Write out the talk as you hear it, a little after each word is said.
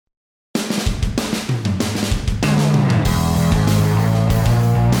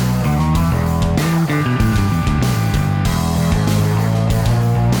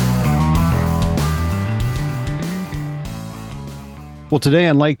Well, today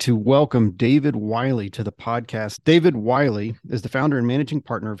I'd like to welcome David Wylie to the podcast. David Wylie is the founder and managing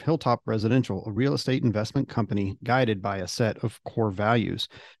partner of Hilltop Residential, a real estate investment company guided by a set of core values.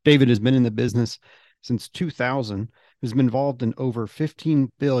 David has been in the business since 2000, has been involved in over 15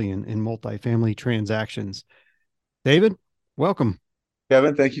 billion in multifamily transactions. David, welcome.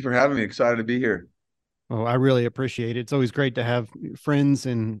 Kevin, thank you for having me. Excited to be here. Oh, I really appreciate it. It's always great to have friends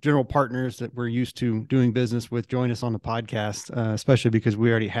and general partners that we're used to doing business with join us on the podcast, especially because we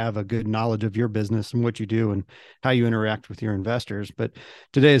already have a good knowledge of your business and what you do and how you interact with your investors. But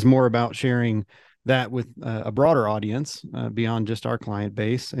today is more about sharing that with a broader audience beyond just our client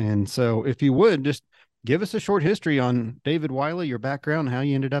base. And so, if you would just give us a short history on David Wylie, your background, how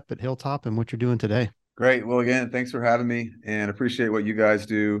you ended up at Hilltop, and what you're doing today. Great. Well, again, thanks for having me and appreciate what you guys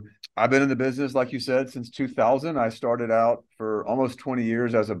do. I've been in the business, like you said, since 2000. I started out for almost 20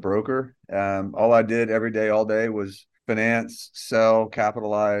 years as a broker. All I did every day, all day was finance, sell,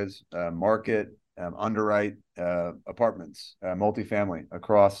 capitalize, market, underwrite apartments, multifamily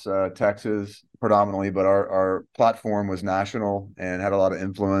across Texas predominantly, but our platform was national and had a lot of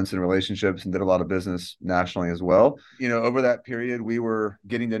influence and relationships and did a lot of business nationally as well. Over that period, we were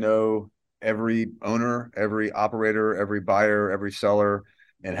getting to know every owner, every operator, every buyer, every seller,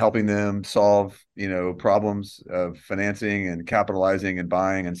 and helping them solve, problems of financing and capitalizing and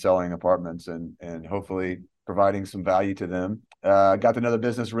buying and selling apartments and hopefully providing some value to them. Got to know the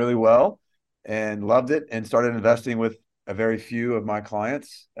business really well and loved it and started investing with a very few of my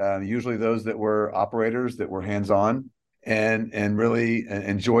clients, usually those that were operators that were hands-on and really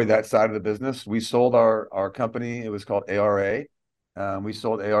enjoyed that side of the business. We sold our company. It was called ARA. We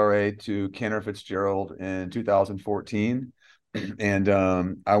sold ARA to Cantor Fitzgerald in 2014. And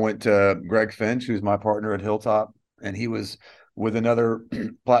I went to Greg Finch, who's my partner at Hilltop, and he was with another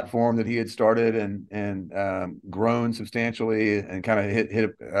platform that he had started and grown substantially and kind of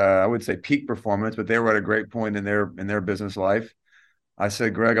hit I would say peak performance, but they were at a great point in their business life. I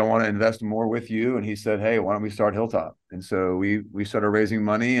said, Greg, I want to invest more with you, and he said, hey, why don't we start Hilltop? And so we started raising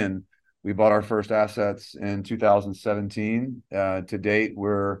money and we bought our first assets in 2017. To date,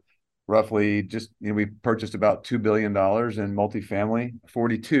 we're roughly we purchased about $2 billion in multifamily,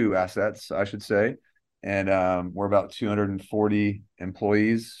 42 assets, I should say. And we're about 240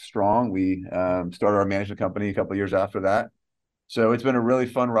 employees strong. We started our management company a couple of years after that. So it's been a really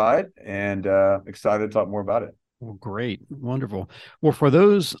fun ride and excited to talk more about it. Well, great. Wonderful. Well, for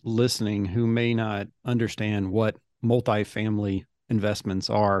those listening who may not understand what multifamily investments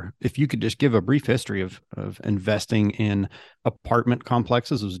are, if you could just give a brief history of investing in apartment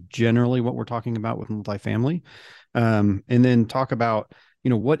complexes is generally what we're talking about with multifamily. And then talk about,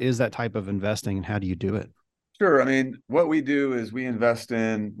 what is that type of investing and how do you do it? Sure. I mean, what we do is we invest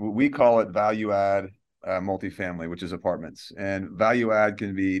in, we call it value add multifamily, which is apartments. And value add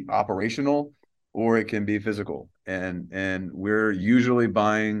can be operational or it can be physical. And we're usually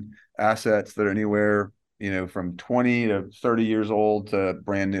buying assets that are anywhere, from 20 to 30 years old to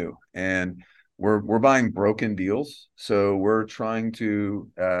brand new. And we're buying broken deals. So we're trying to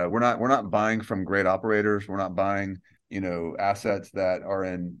we're not buying from great operators. We're not buying assets that are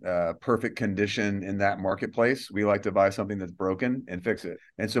in perfect condition in that marketplace. We like to buy something that's broken and fix it.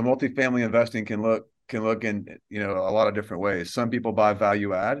 And so multifamily investing can look in a lot of different ways. Some people buy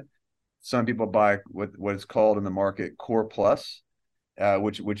value add. Some people buy what is called in the market core plus,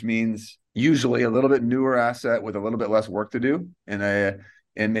 which means usually a little bit newer asset with a little bit less work to do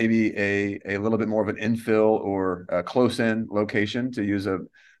and maybe a little bit more of an infill or a close-in location, to use a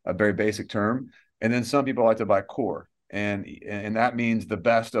very basic term. And then some people like to buy core. And that means the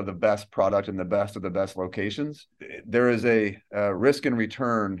best of the best product and the best of the best locations. There is a risk and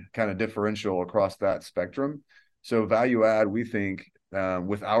return kind of differential across that spectrum. So value add, we think,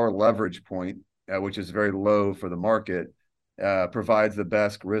 with our leverage point, which is very low for the market, provides the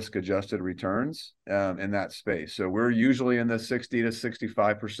best risk-adjusted returns in that space. So we're usually in the 60 to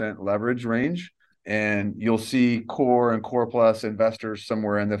 65% leverage range. And you'll see core and core plus investors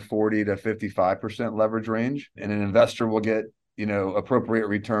somewhere in the 40 to 55% leverage range. And an investor will get, appropriate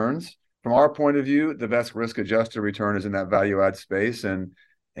returns. From our point of view, the best risk-adjusted return is in that value add space. And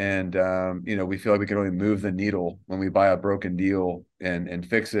we feel like we can really move the needle when we buy a broken deal and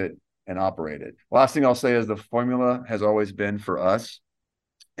fix it and operate it. Last thing I'll say is the formula has always been for us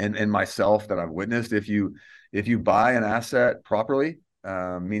and myself that I've witnessed. If you buy an asset properly,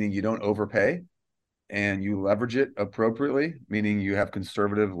 meaning you don't overpay, and you leverage it appropriately, meaning you have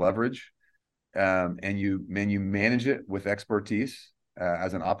conservative leverage, and you manage it with expertise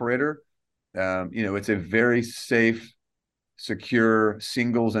as an operator, it's a very safe, secure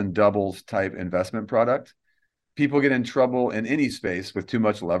singles and doubles type investment product. people get in trouble in any space with too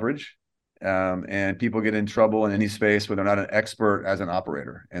much leverage. And people get in trouble in any space where they're not an expert as an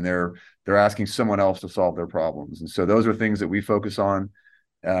operator, and they're asking someone else to solve their problems. And so those are things that we focus on,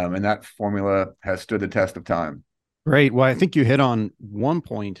 and that formula has stood the test of time. Great. Well, I think you hit on one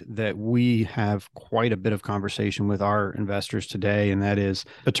point that we have quite a bit of conversation with our investors today, and that is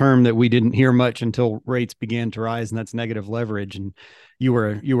a term that we didn't hear much until rates began to rise, and that's negative leverage. And you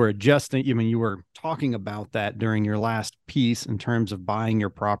were adjusting, I mean, you were talking about that during your last piece in terms of buying your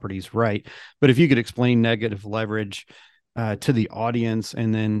properties right. But if you could explain negative leverage to the audience,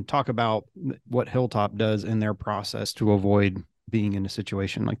 and then talk about what Hilltop does in their process to avoid being in a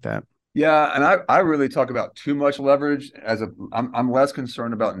situation like that. Yeah, and I really talk about too much leverage as I'm less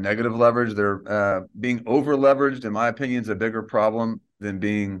concerned about negative leverage. They're being over leveraged, in my opinion, is a bigger problem than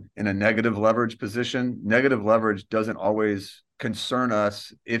being in a negative leverage position. Negative leverage doesn't always concern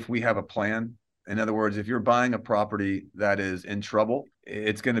us if we have a plan. In other words, if you're buying a property that is in trouble,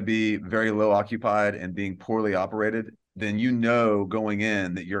 it's going to be very low occupied and being poorly operated, then you know going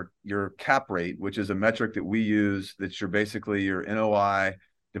in that your cap rate, which is a metric that we use, that's basically your NOI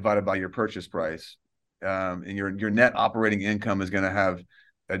divided by your purchase price, and your net operating income is going to have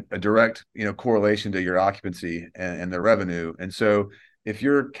a direct correlation to your occupancy and the revenue. And so if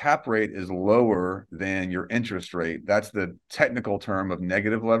your cap rate is lower than your interest rate, that's the technical term of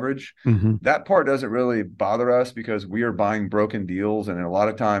negative leverage. Mm-hmm. That part doesn't really bother us because we are buying broken deals, and a lot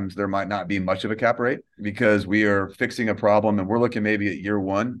of times there might not be much of a cap rate because we are fixing a problem and we're looking maybe at year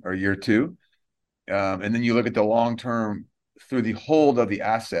one or year two. And then you look at the long term through the hold of the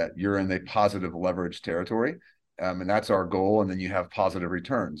asset, you're in the positive leverage territory. And that's our goal. And then you have positive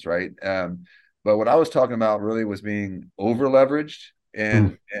returns, right? But what I was talking about really was being over leveraged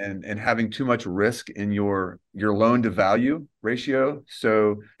and having too much risk in your loan to value ratio.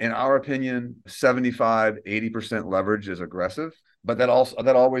 So in our opinion, 75-80% leverage is aggressive, but that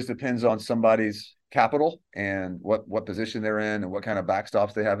always depends on somebody's capital and what position they're in and what kind of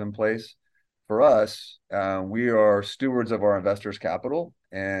backstops they have in place. For us, we are stewards of our investors' capital,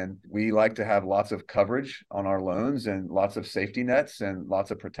 and we like to have lots of coverage on our loans and lots of safety nets and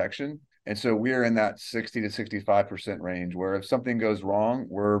lots of protection. And so we're in that 60 to 65% range where if something goes wrong,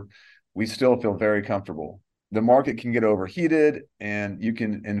 we still feel very comfortable. The market can get overheated, and you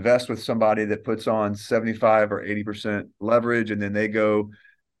can invest with somebody that puts on 75 or 80% leverage, and then they go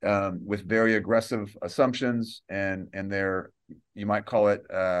with very aggressive assumptions, and you might call it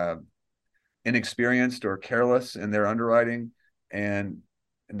inexperienced or careless in their underwriting, and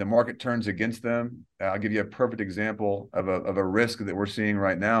the market turns against them. I'll give you a perfect example of a risk that we're seeing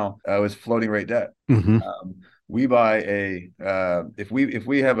right now is floating rate debt. Mm-hmm. We buy if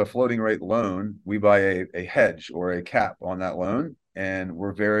we have a floating rate loan, we buy a hedge or a cap on that loan, and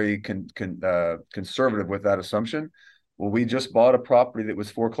we're very conservative with that assumption. Well, we just bought a property that was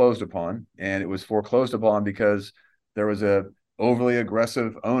foreclosed upon, and it was foreclosed upon because there was a overly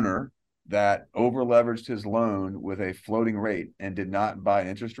aggressive owner that over leveraged his loan with a floating rate and did not buy an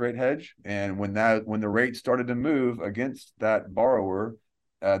interest rate hedge. And when the rate started to move against that borrower,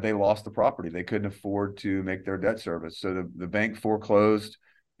 they lost the property. They couldn't afford to make their debt service. So the bank foreclosed,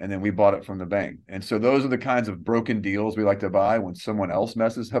 and then we bought it from the bank. And so those are the kinds of broken deals we like to buy when someone else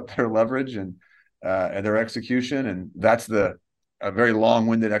messes up their leverage and their execution. And that's a very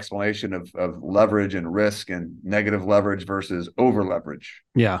long-winded explanation of leverage and risk and negative leverage versus over leverage.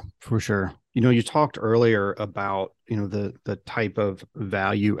 Yeah, for sure. You talked earlier about, the type of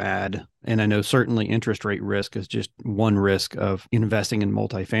value add, and I know certainly interest rate risk is just one risk of investing in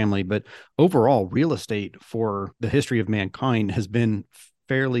multifamily, but overall real estate for the history of mankind has been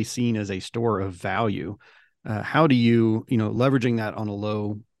fairly seen as a store of value. How do you, leveraging that on a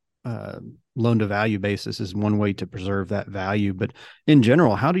low loan to value basis is one way to preserve that value. But in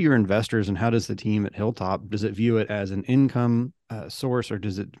general, how do your investors and how does the team at Hilltop, does it view it as an income source, or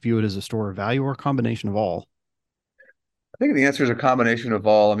does it view it as a store of value, or a combination of all? I think the answer is a combination of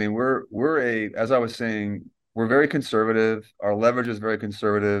all. I mean, as I was saying, we're very conservative. Our leverage is very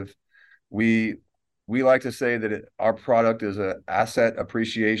conservative. We like to say that our product is an asset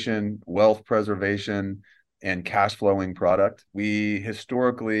appreciation, wealth preservation, and cash flowing product. We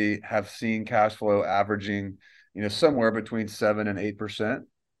historically have seen cash flow averaging, somewhere between 7 and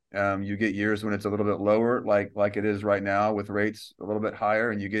 8%. You get years when it's a little bit lower, like it is right now with rates a little bit higher,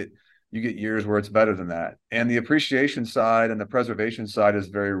 and you get years where it's better than that. And the appreciation side and the preservation side is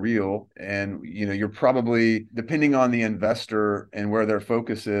very real. And you're probably, depending on the investor and where their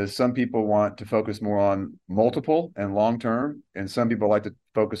focus is, some people want to focus more on multiple and long term, and some people like to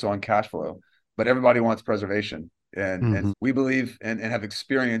focus on cash flow. But everybody wants preservation. And we believe and have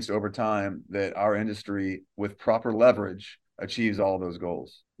experienced over time that our industry, with proper leverage, achieves all those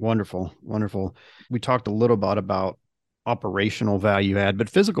goals. Wonderful. Wonderful. We talked a little bit about operational value add, but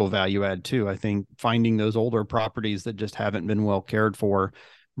physical value add too. I think finding those older properties that just haven't been well cared for,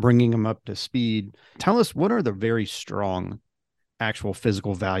 bringing them up to speed. Tell us, what are the very strong actual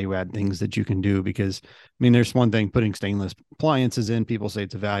physical value add things that you can do? Because I mean, there's one thing putting stainless appliances in, people say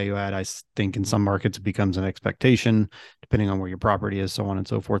it's a value add. I think in some markets it becomes an expectation depending on where your property is, so on and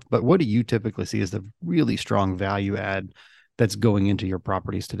so forth. But what do you typically see as the really strong value add that's going into your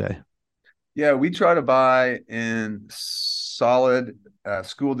properties today? Yeah, we try to buy in solid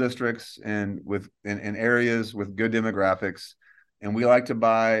school districts and in areas with good demographics. And we like to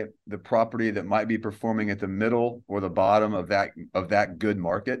buy the property that might be performing at the middle or the bottom of that good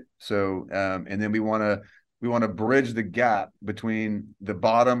market. So and then we want to bridge the gap between the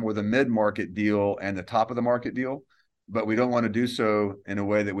bottom or the mid market deal and the top of the market deal. But we don't want to do so in a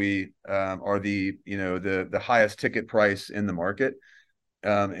way that we are the highest ticket price in the market.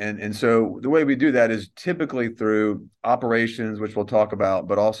 And so the way we do that is typically through operations, which we'll talk about,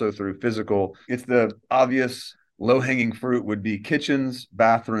 but also through physical. It's the obvious low-hanging fruit would be kitchens,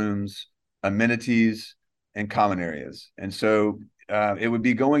 bathrooms, amenities, and common areas. And so it would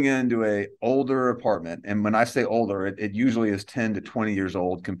be going into a older apartment. And when I say older, it usually is 10 to 20 years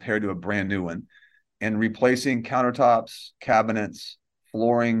old compared to a brand new one, and replacing countertops, cabinets,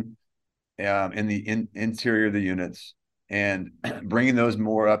 flooring in the interior of the units, and bringing those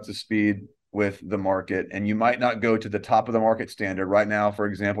more up to speed with the market. And you might not go to the top of the market standard right now. For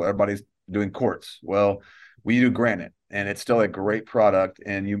example, everybody's doing quartz. Well, we do granite, and it's still a great product.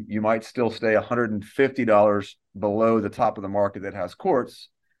 And you might still stay $150 below the top of the market that has quartz.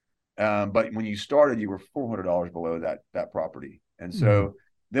 But when you started, you were $400 below that property. And so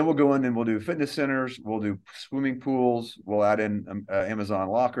then we'll go in and we'll do fitness centers, we'll do swimming pools, we'll add in Amazon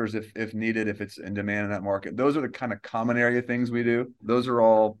lockers if needed, if it's in demand in that market. Those are the kind of common area things we do. Those are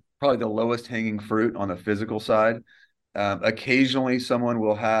all probably the lowest hanging fruit on the physical side. Occasionally, someone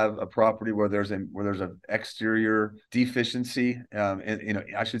will have a property where there's an exterior deficiency, and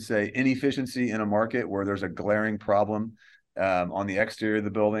I should say inefficiency in a market where there's a glaring problem on the exterior of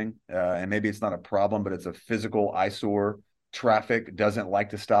the building, and maybe it's not a problem, but it's a physical eyesore. Traffic doesn't like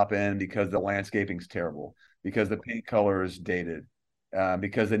to stop in because the landscaping's terrible, because the paint color is dated,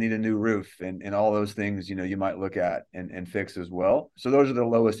 because they need a new roof, and all those things you might look at and fix as well. So those are the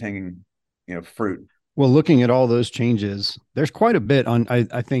lowest hanging fruit. Well, looking at all those changes, there's quite a bit on,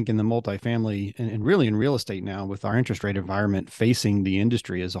 I think, in the multifamily and really in real estate now with our interest rate environment facing the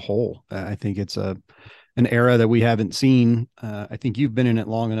industry as a whole. I think it's an era that we haven't seen. I think you've been in it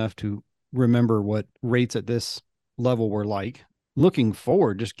long enough to remember what rates at this level were like. Looking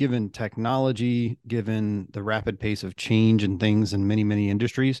forward, just given technology, given the rapid pace of change and things in many, many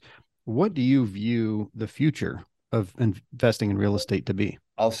industries, what do you view the future of investing in real estate to be?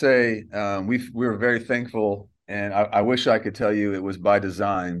 I'll say we were very thankful, and I wish I could tell you it was by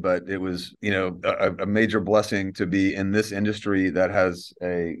design, but it was a major blessing to be in this industry that has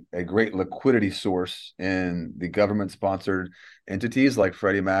a great liquidity source in the government-sponsored entities like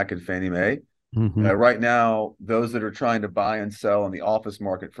Freddie Mac and Fannie Mae. Right now, those that are trying to buy and sell in the office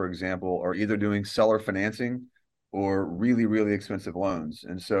market, for example, are either doing seller financing or really, really expensive loans.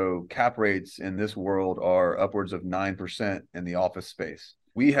 And so cap rates in this world are upwards of 9% in the office space.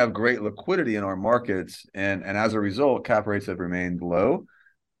 We have great liquidity in our markets, and as a result, cap rates have remained low.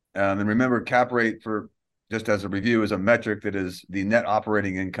 And remember, cap rate, for just as a review, is a metric that is the net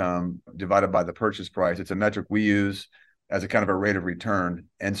operating income divided by the purchase price. It's a metric we use as a kind of a rate of return.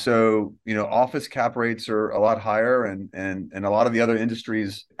 And so, office cap rates are a lot higher, and a lot of the other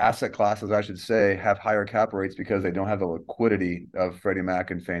industries, asset classes, I should say, have higher cap rates because they don't have the liquidity of Freddie Mac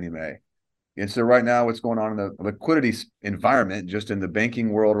and Fannie Mae. And so right now, what's going on in the liquidity environment, just in the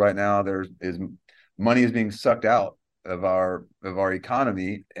banking world right now, money is being sucked out of our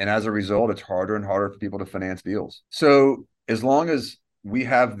economy. And as a result, it's harder and harder for people to finance deals. So as long as we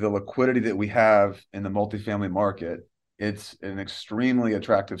have the liquidity that we have in the multifamily market, it's an extremely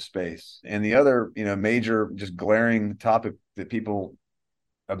attractive space. And the other, major, just glaring topic that people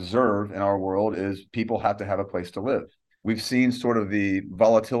observe in our world is people have to have a place to live. We've seen sort of the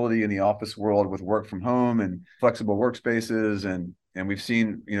volatility in the office world with work from home and flexible workspaces, and we've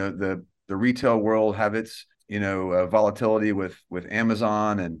seen the retail world have its volatility with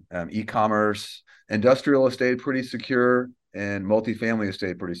Amazon and e-commerce. Industrial estate pretty secure, and multifamily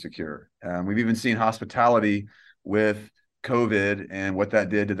estate pretty secure. We've even seen hospitality with COVID and what that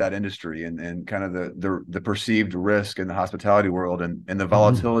did to that industry, and kind of the perceived risk in the hospitality world, and the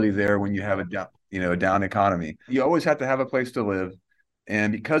volatility there when you have a down economy. You always have to have a place to live.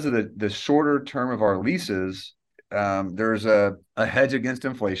 And because of the shorter term of our leases, there's a hedge against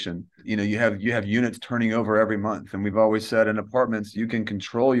inflation. You have units turning over every month. And we've always said in apartments, you can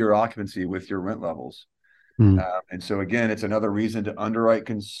control your occupancy with your rent levels. Mm. And so again, it's another reason to underwrite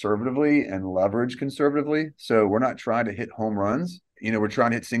conservatively and leverage conservatively. So we're not trying to hit home runs. We're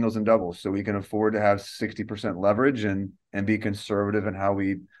trying to hit singles and doubles so we can afford to have 60% leverage and be conservative in how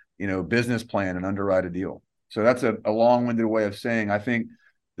we, business plan and underwrite a deal. So that's a long-winded way of saying I think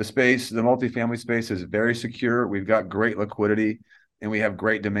the multifamily space is very secure. We've got great liquidity and we have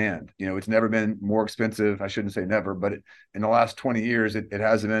great demand. It's never been more expensive. I shouldn't say never, but in the last 20 years, it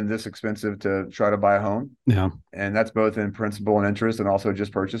hasn't been this expensive to try to buy a home. Yeah. And that's both in principal and interest and also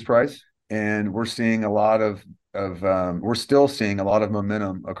just purchase price. And we're seeing we're still seeing a lot of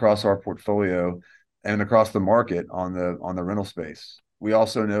momentum across our portfolio and across the market on the rental space. We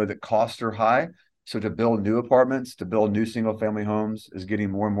also know that costs are high. So to build new apartments, to build new single family homes is getting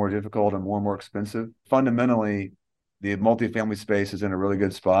more and more difficult and more expensive. Fundamentally, the multifamily space is in a really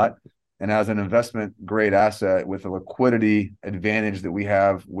good spot. And as an investment grade asset with a liquidity advantage that we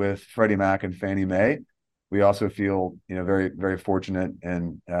have with Freddie Mac and Fannie Mae, we also feel, very, very fortunate.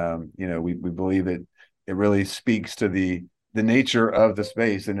 And, we believe it really speaks to the nature of the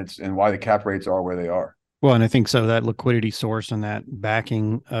space and why the cap rates are where they are. Well, and I think so that liquidity source and that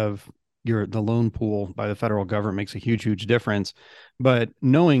backing of the loan pool by the federal government makes a huge difference. But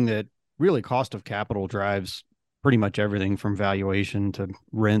knowing that really cost of capital drives pretty much everything from valuation to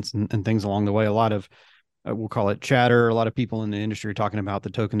rents and things along the way. A lot of, we'll call it chatter. A lot of people in the industry are talking about the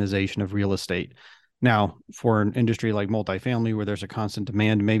tokenization of real estate. Now, for an industry like multifamily, where there's a constant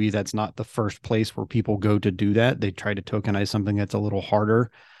demand, maybe that's not the first place where people go to do that. They try to tokenize something that's a little harder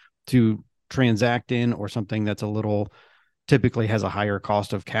to transact in, or something that's a little typically has a higher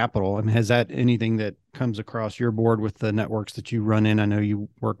cost of capital. I mean, has that anything that comes across your board with the networks that you run in? I know you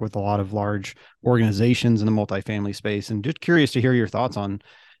work with a lot of large organizations in the multifamily space, and just curious to hear your thoughts on,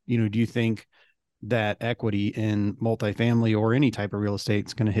 do you think that equity in multifamily or any type of real estate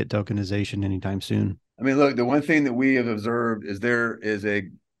is going to hit tokenization anytime soon? I mean, look, the one thing that we have observed is there is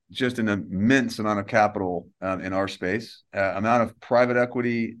just an immense amount of capital in our space. Amount of private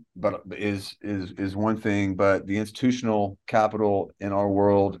equity, but is one thing, but the institutional capital in our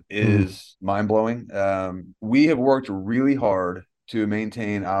world is mind blowing. We have worked really hard to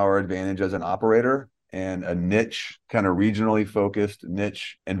maintain our advantage as an operator and a niche, kind of regionally focused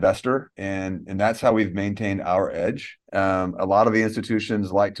niche investor, and that's how we've maintained our edge. A lot of the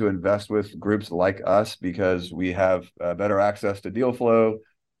institutions like to invest with groups like us because we have better access to deal flow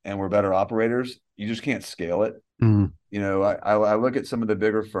and we're better operators. You just can't scale it. Mm. I look at some of the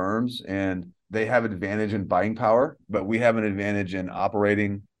bigger firms and they have advantage in buying power, but we have an advantage in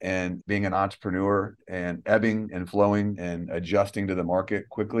operating and being an entrepreneur and ebbing and flowing and adjusting to the market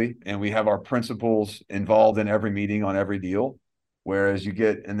quickly. And we have our principals involved in every meeting on every deal. Whereas you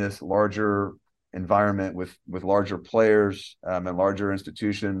get in this larger environment with larger players and larger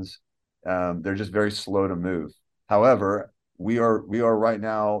institutions, they're just very slow to move. However, we are right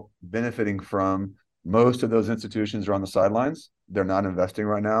now benefiting from most of those institutions are on the sidelines. They're not investing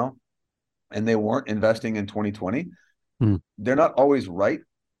right now, and they weren't investing in 2020. They're not always right.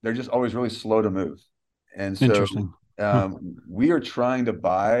 They're just always really slow to move. And so Interesting. we are trying to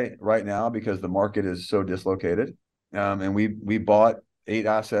buy right now because the market is so dislocated. And we bought 8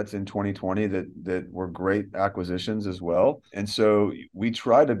 assets in 2020 that were great acquisitions as well. And so we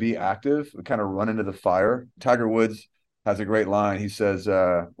try to be active, we kind of run into the fire. Tiger Woods has a great line. He says,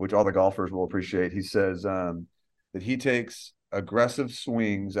 which all the golfers will appreciate. He says that he takes aggressive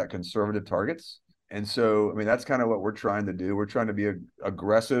swings at conservative targets. And so, I mean, that's kind of what we're trying to do. We're trying to be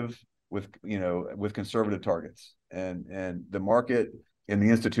aggressive with conservative targets. And the market in the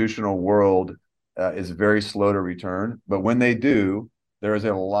institutional world is very slow to return. But when they do, there is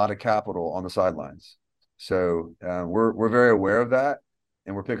a lot of capital on the sidelines. So we're very aware of that.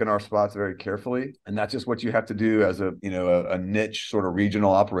 And we're picking our spots very carefully. And that's just what you have to do as a niche sort of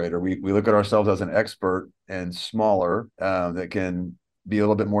regional operator. We look at ourselves as an expert and smaller that can be a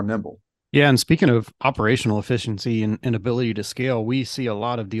little bit more nimble. Yeah. And speaking of operational efficiency and ability to scale, we see a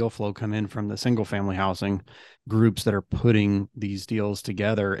lot of deal flow come in from the single family housing groups that are putting these deals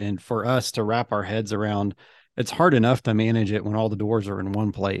together. And for us to wrap our heads around, it's hard enough to manage it when all the doors are in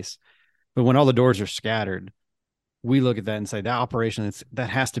one place. But when all the doors are scattered, we look at that and say that operation that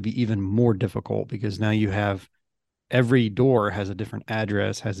has to be even more difficult, because now you have every door has a different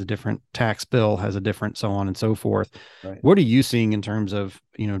address, has a different tax bill, has a different so on and so forth. Right. What are you seeing in terms of,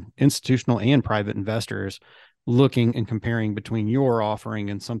 institutional and private investors looking and comparing between your offering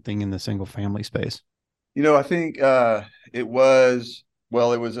and something in the single family space? I think it was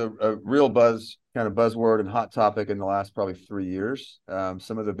a real buzzword and hot topic in the last probably 3 years.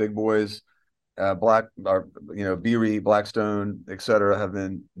 Some of the big boys, Beery, Blackstone, et cetera, have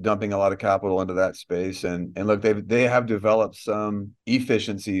been dumping a lot of capital into that space. And look, they have developed some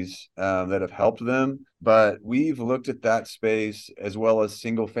efficiencies that have helped them. But we've looked at that space as well as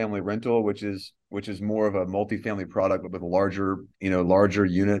single family rental, which is more of a multifamily product, but with larger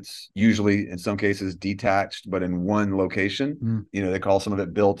units, usually in some cases detached, but in one location. They call some of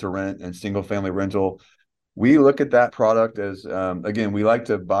it build to rent and single family rental. We look at that product as, again, we like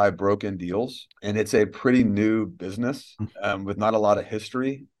to buy broken deals, and it's a pretty new business with not a lot of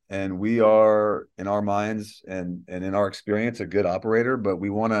history. And we are, in our minds and in our experience, a good operator, but we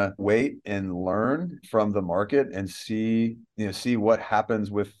want to wait and learn from the market and see what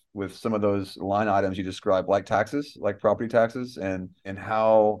happens with some of those line items you described, like taxes, like property taxes, and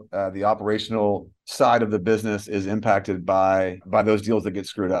how the operational side of the business is impacted by those deals that get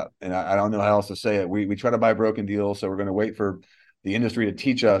screwed up. And I don't know how else to say it. We try to buy broken deals, so we're going to wait for the industry to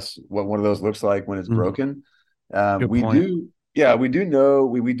teach us what one of those looks like when it's broken. Good point.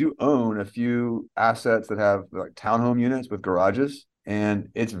 We do own a few assets that have like townhome units with garages, and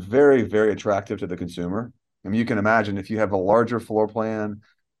it's very, very attractive to the consumer. I mean, you can imagine if you have a larger floor plan,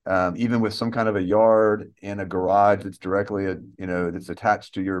 even with some kind of a yard and a garage that's directly that's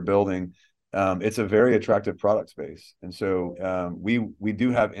attached to your building, it's a very attractive product space. And so we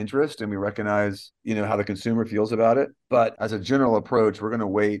do have interest, and we recognize how the consumer feels about it. But as a general approach, we're going to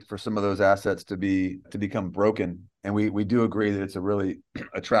wait for some of those assets to become broken. And we do agree that it's a really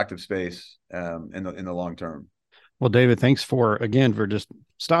attractive space in the long term. Well, David, thanks for just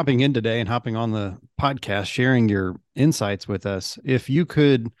stopping in today and hopping on the podcast, sharing your insights with us. If you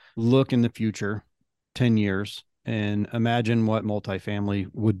could look in the future, 10 years, and imagine what multifamily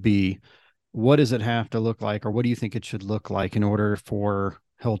would be, what does it have to look like, or what do you think it should look like in order for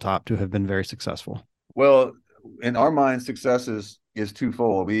Hilltop to have been very successful? Well, in our minds, success is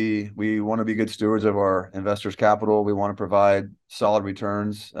twofold. We want to be good stewards of our investors' capital. We want to provide solid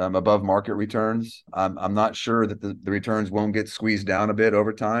returns, above market returns. I'm not sure that the returns won't get squeezed down a bit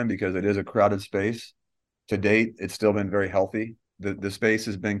over time because it is a crowded space. To date, it's still been very healthy. The space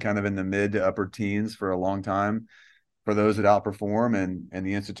has been kind of in the mid to upper teens for a long time for those that outperform, and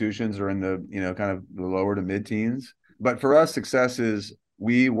the institutions are in the kind of the lower to mid teens. But for us, success is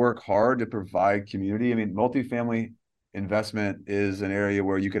we work hard to provide community. I mean, multifamily investment is an area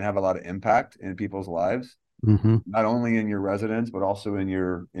where you can have a lot of impact in people's lives, not only in your residence, but also in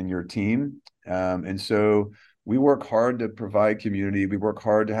your team. And so we work hard to provide community. We work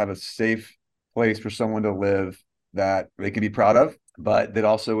hard to have a safe place for someone to live that they can be proud of, but that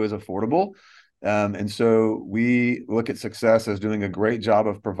also is affordable. And so we look at success as doing a great job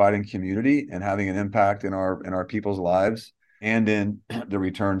of providing community and having an impact in our people's lives and in the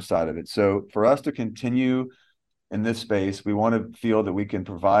return side of it. So for us to continue in this space, we want to feel that we can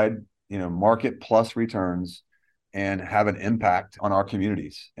provide, market plus returns and have an impact on our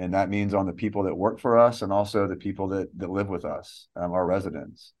communities. And that means on the people that work for us and also the people that live with us, our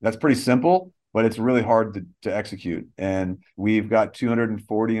residents. That's pretty simple, but it's really hard to execute. And we've got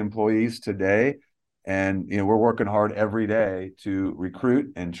 240 employees today. And, we're working hard every day to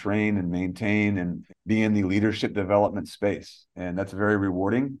recruit and train and maintain and be in the leadership development space. And that's very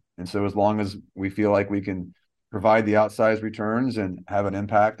rewarding. And so as long as we feel like we can provide the outsized returns and have an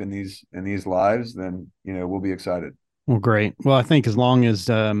impact in these lives, then, we'll be excited. Well, great. Well, I think as long as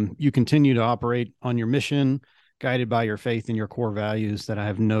you continue to operate on your mission, guided by your faith and your core values, that I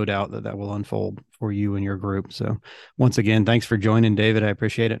have no doubt that will unfold for you and your group. So once again, thanks for joining, David. I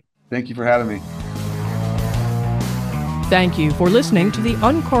appreciate it. Thank you for having me. Thank you for listening to the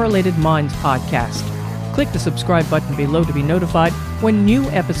Uncorrelated Minds podcast. Click the subscribe button below to be notified when new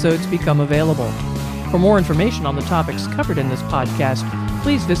episodes become available. For more information on the topics covered in this podcast,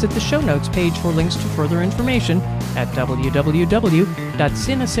 please visit the show notes page for links to further information at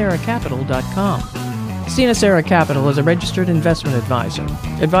www.sinaceracapital.com. Sinacera Capital is a registered investment advisor.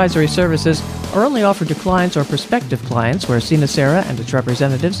 Advisory services are only offered to clients or prospective clients where Sinacera and its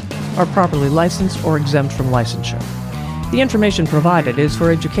representatives are properly licensed or exempt from licensure. The information provided is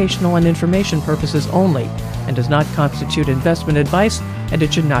for educational and information purposes only and does not constitute investment advice, and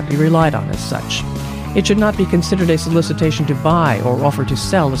it should not be relied on as such. It should not be considered a solicitation to buy or offer to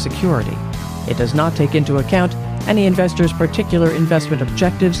sell a security. It does not take into account any investor's particular investment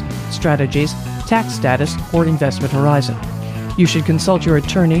objectives, strategies, tax status, or investment horizon. You should consult your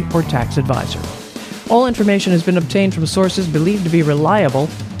attorney or tax advisor. All information has been obtained from sources believed to be reliable,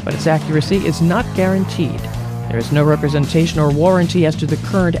 but its accuracy is not guaranteed. There is no representation or warranty as to the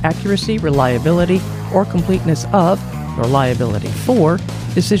current accuracy, reliability, or completeness of, or liability for,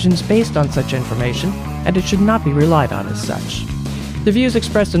 decisions based on such information, and it should not be relied on as such. The views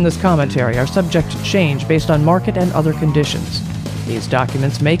expressed in this commentary are subject to change based on market and other conditions. These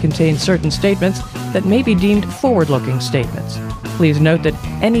documents may contain certain statements that may be deemed forward-looking statements. Please note that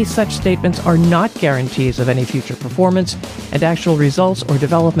any such statements are not guarantees of any future performance, and actual results or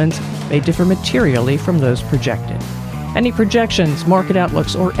developments may differ materially from those projected. Any projections, market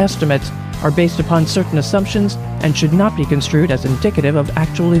outlooks, or estimates are based upon certain assumptions and should not be construed as indicative of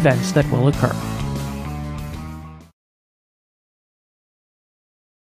actual events that will occur.